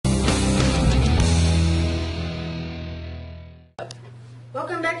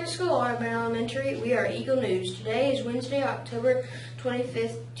Welcome back to school, Audubon Elementary. We are Eagle News. Today is Wednesday, October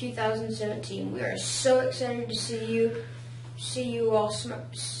 25th, 2017. We are so excited to see all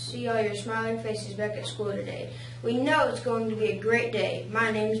your smiling faces back at school today. We know it's going to be a great day.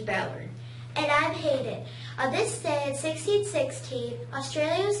 My name's Ballard. And I'm Hayden. On this day in 1616,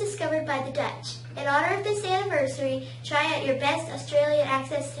 Australia was discovered by the Dutch. In honor of this anniversary, try out your best Australian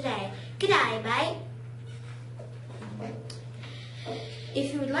accents today. Good night, mate.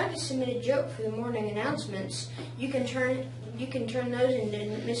 If you would like to submit a joke for the morning announcements, you can turn those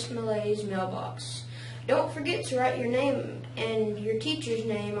into Miss Malay's mailbox. Don't forget to write your name and your teacher's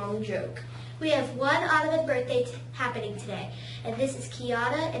name on the joke. We have one Audubon birthday happening today, and this is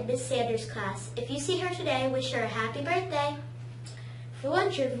Kiana in Miss Sanders' class. If you see her today, wish her a happy birthday. For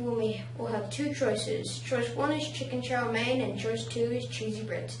lunch, everyone will have two choices. Choice 1 is chicken chow mein, and choice 2 is cheesy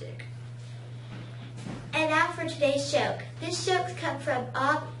breadstick. And now for today's joke. This joke's come from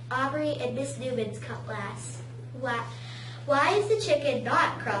Aubrey and Miss Newman's class. Why is the chicken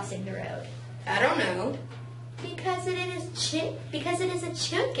not crossing the road? I don't know. Because it is a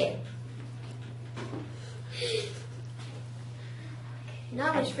chicken.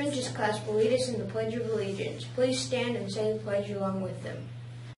 Now Miss French's class will lead us in the Pledge of Allegiance. Please stand and say the pledge along with them.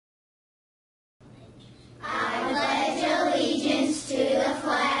 I pledge allegiance to the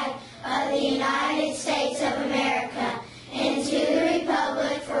flag of the United States of America and to the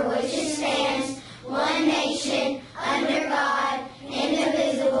republic for which it stands, one nation, under God,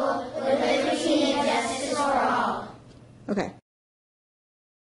 indivisible, with liberty and justice for all. Okay.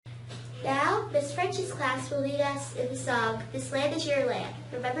 Now, Miss French's class will lead us in the song, This Land is Your Land.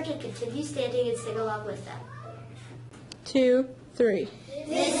 Remember to continue standing and sing along with them. 2, 3.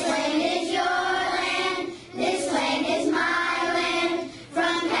 This land is your land, this land is my land,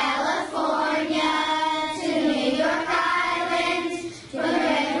 from California to New York Island, from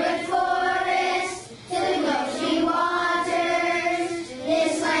Redwood Forest to the Gulf waters,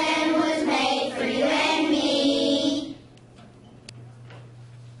 this land was made for you and me.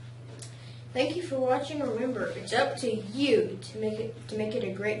 Thank you for watching. Remember, it's up to you to make it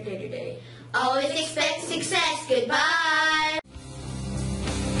a great day today. Always expect success. Goodbye.